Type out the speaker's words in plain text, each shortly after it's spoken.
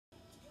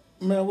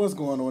Man, what's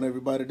going on,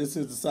 everybody? This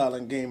is the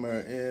Silent Gamer,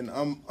 and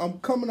I'm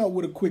coming up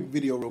with a quick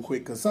video real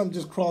quick because something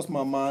just crossed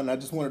my mind. I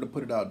just wanted to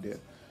put it out there.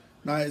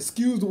 Now,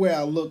 excuse the way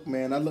I look,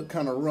 man. I look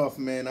kind of rough,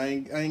 man.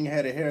 I ain't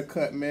had a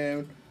haircut,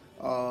 man.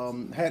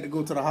 Had to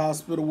go to the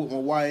hospital with my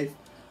wife.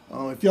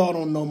 If y'all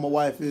don't know, my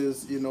wife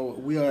is,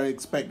 we are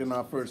expecting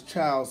our first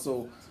child,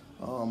 so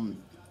um,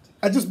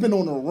 I just been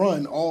on a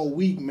run all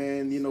week,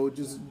 man.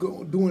 Just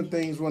doing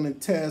things, running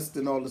tests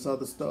and all this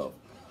other stuff.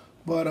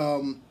 But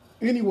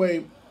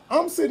anyway,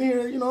 I'm sitting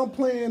here, I'm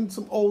playing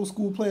some old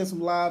school, playing some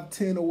live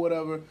 10 or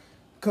whatever.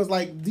 Cause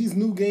like these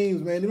new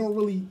games, man, they don't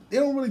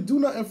really do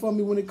nothing for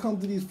me when it comes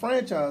to these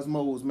franchise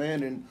modes,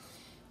 man. And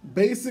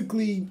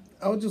basically,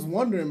 I was just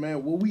wondering,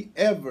 man, will we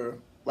ever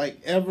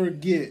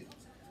get,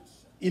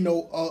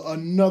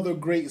 another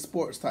great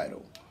sports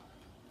title?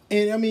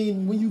 And I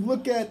mean, when you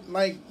look at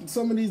like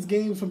some of these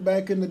games from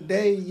back in the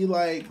day, you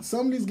like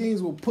some of these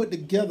games were put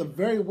together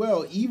very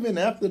well, even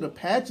after the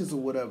patches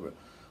or whatever.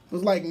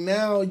 But like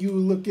now you're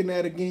looking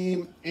at a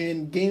game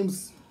and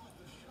games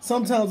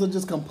sometimes are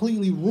just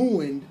completely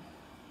ruined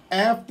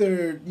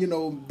after,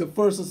 the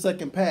first or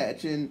second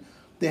patch and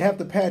they have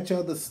to patch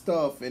other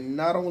stuff. And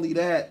not only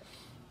that,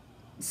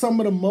 some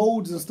of the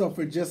modes and stuff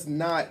are just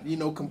not,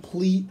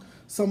 complete.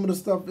 Some of the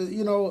stuff,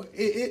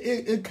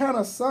 it kind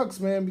of sucks,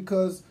 man,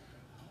 because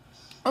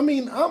I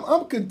mean,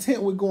 I'm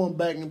content with going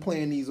back and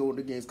playing these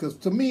older games because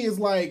to me, it's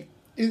like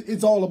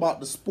it's all about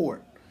the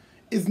sport.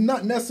 It's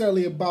not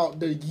necessarily about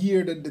the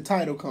year that the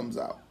title comes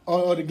out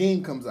or the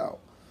game comes out.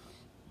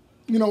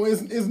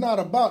 It's not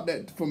about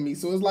that for me.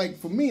 So it's like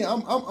for me,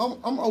 I'm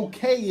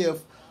okay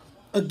if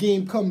a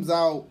game comes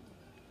out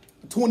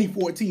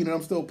 2014 and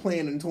I'm still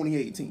playing in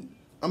 2018.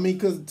 I mean,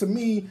 because to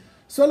me,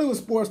 certainly with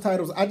sports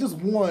titles, I just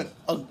want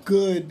a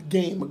good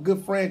game, a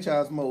good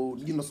franchise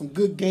mode, some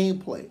good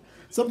gameplay,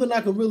 something I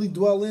could really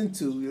dwell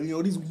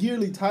into. These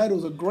yearly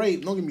titles are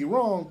great, don't get me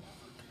wrong,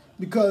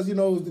 because,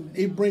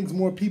 it brings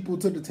more people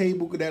to the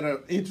table that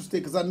are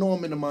interested, because I know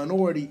I'm in the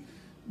minority.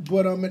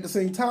 But at the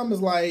same time, it's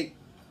like,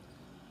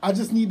 I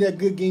just need that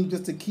good game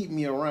just to keep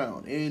me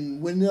around.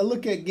 And when I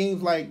look at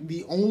games like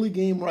the only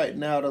game right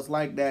now that's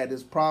like that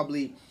is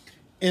probably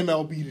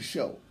MLB The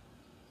Show.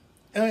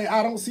 And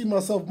I don't see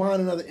myself buying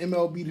another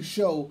MLB The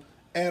Show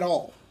at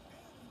all.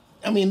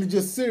 I mean,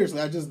 just seriously,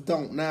 I just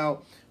don't.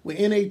 Now, with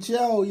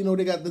NHL,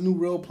 they got the new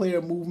real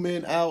player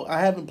movement out.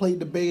 I haven't played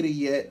the beta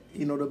yet.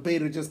 The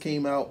beta just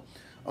came out.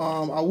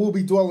 I will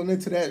be dwelling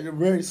into that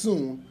very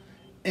soon.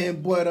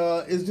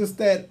 But it's just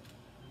that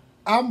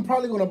I'm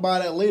probably going to buy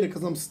that later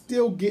because I'm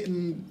still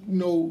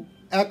getting,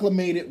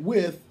 acclimated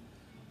with.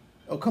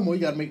 Oh, come on, you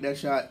got to make that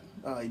shot.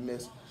 You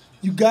missed.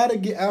 You got to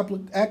get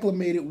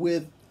acclimated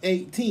with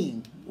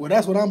 18. Well,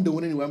 that's what I'm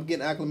doing anyway. I'm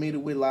getting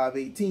acclimated with Live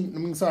 18.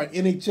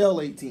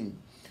 NHL 18.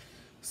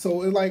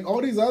 So it's like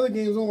all these other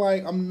games,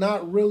 I'm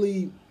not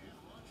really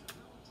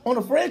on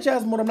a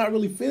franchise mode. I'm not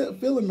really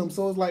feeling them.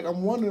 So it's like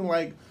I'm wondering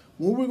when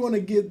we're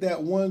gonna get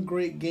that one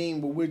great game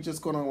where we're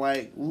just gonna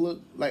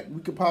look like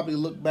we could probably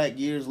look back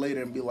years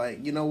later and be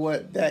like, you know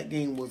what, that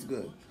game was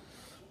good.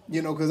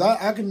 Because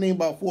I can name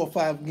about 4 or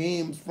 5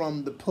 games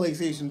from the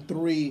PlayStation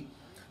 3,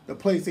 the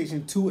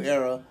PlayStation 2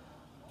 era.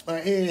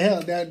 And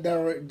hell,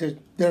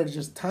 they're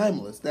just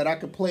timeless. That I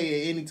could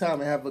play at any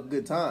time and have a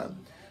good time.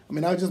 I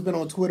mean, I've just been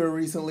on Twitter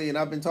recently, and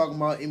I've been talking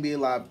about NBA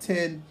Live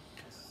 10.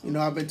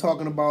 I've been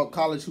talking about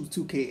College Hoops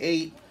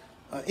 2K8,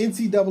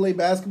 NCAA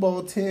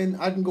Basketball 10.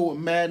 I can go with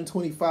Madden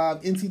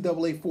 25,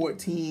 NCAA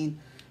 14.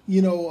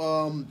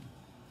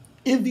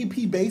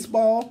 MVP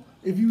Baseball.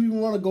 If you even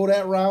want to go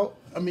that route,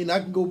 I mean,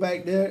 I can go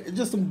back there. It's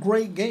just some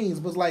great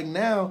games. But it's like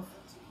now,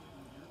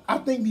 I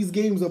think these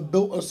games are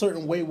built a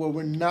certain way where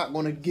we're not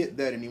going to get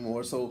that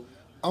anymore. So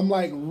I'm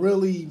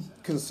really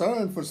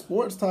concerned for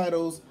sports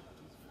titles.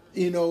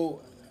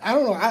 I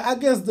don't know. I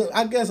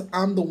guess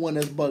I'm the one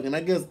that's bugging.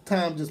 I guess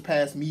time just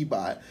passed me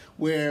by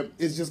where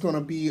it's just gonna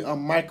be a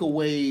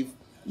microwave,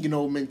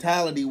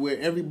 mentality where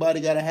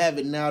everybody gotta have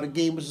it now. The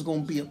game is just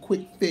gonna be a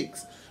quick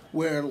fix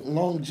where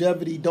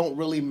longevity don't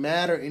really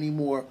matter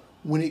anymore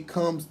when it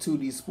comes to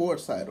these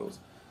sports titles.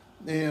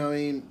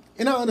 And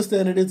I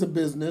understand it is a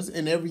business,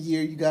 and every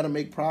year you got to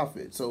make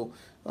profit. So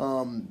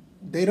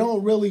they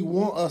don't really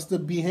want us to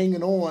be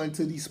hanging on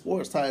to these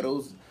sports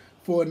titles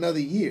for another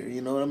year. You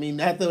know what I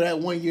mean? After that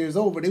 1 year is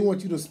over, they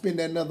want you to spend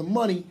that another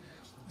money,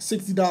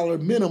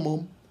 $60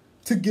 minimum,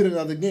 to get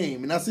another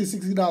game. And I say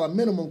 $60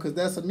 minimum because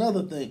that's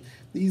another thing.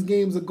 These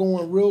games are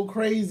going real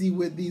crazy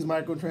with these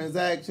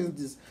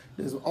microtransactions,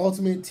 this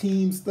ultimate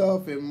team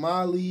stuff and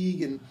my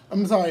league, and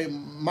I'm sorry,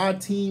 my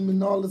team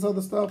and all this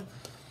other stuff.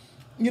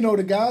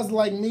 The guys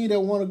like me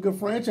that want a good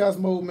franchise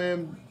mode,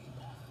 man,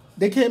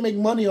 they can't make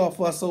money off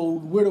us, so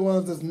we're the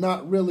ones that's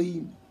not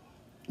really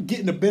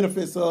getting the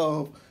benefits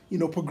of,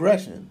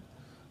 progression.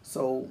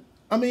 So,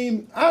 I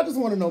mean, I just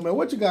want to know, man,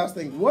 what you guys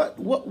think? When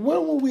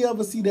will we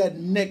ever see that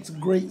next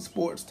great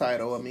sports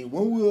title? I mean,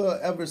 when will we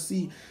ever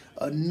see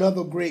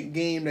another great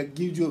game that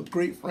gives you a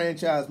great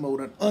franchise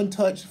mode, an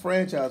untouched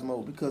franchise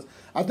mode? Because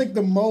I think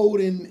the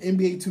mode in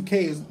NBA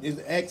 2K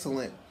is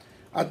excellent.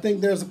 I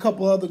think there's a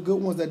couple other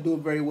good ones that do it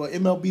very well.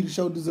 MLB The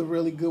Show does a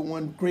really good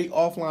one. Great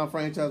offline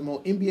franchise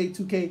mode. NBA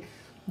 2K,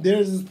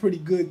 theirs is pretty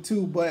good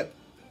too. But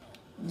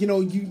you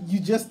know, you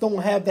just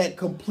don't have that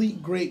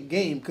complete great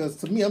game. Because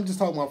to me, I'm just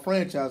talking about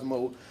franchise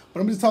mode. But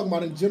I'm just talking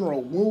about in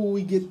general. When will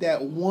we get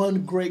that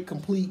one great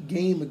complete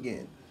game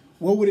again?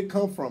 Where would it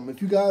come from?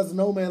 If you guys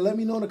know, man, let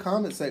me know in the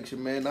comment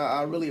section, man.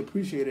 I really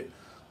appreciate it.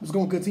 I'm just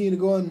gonna continue to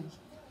go and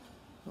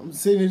I'm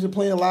sitting here just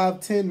playing Live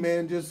 10,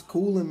 man, just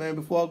cooling, man,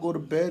 before I go to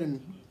bed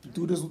and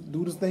do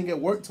this thing at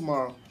work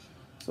tomorrow.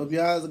 So if you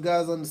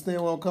guys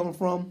understand where I'm coming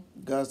from,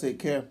 you guys take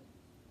care.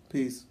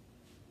 Peace.